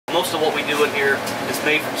most of what we do in here is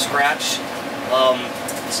made from scratch.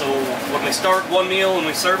 So when we start one meal and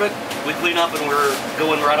we serve it, we clean up and we're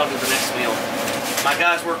going right on to the next meal. My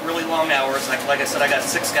guys work really long hours. Like I said, I got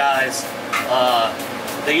 6 guys.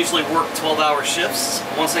 They usually work 12-hour shifts.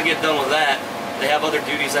 Once they get done with that, they have other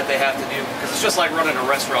duties that they have to do, because it's just like running a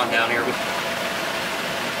restaurant down here.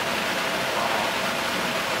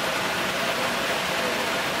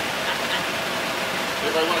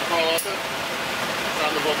 Everybody want to call up it? Time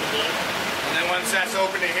to open it. And then once that's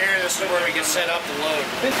open to here, this is where we can set up the load.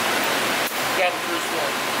 Cabin crew squad.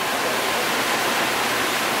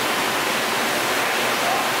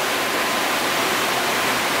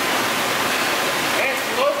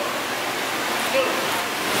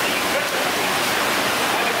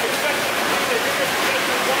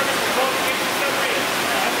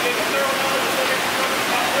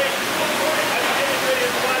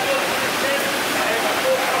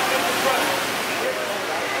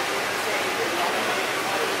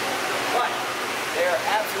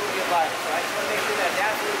 Absolutely alive. So I just want to make sure that's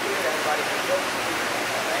absolutely clear to everybody.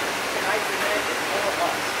 Tonight's event is for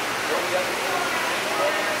us. What we have to do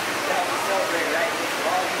to help us celebrate, right? It's for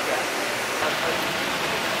all you guys.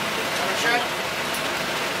 Check.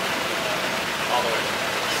 All the way.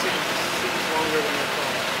 Seems longer than the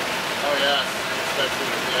phone. Oh yeah. Especially,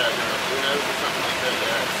 yeah, who knows or something like that,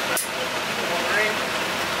 yeah.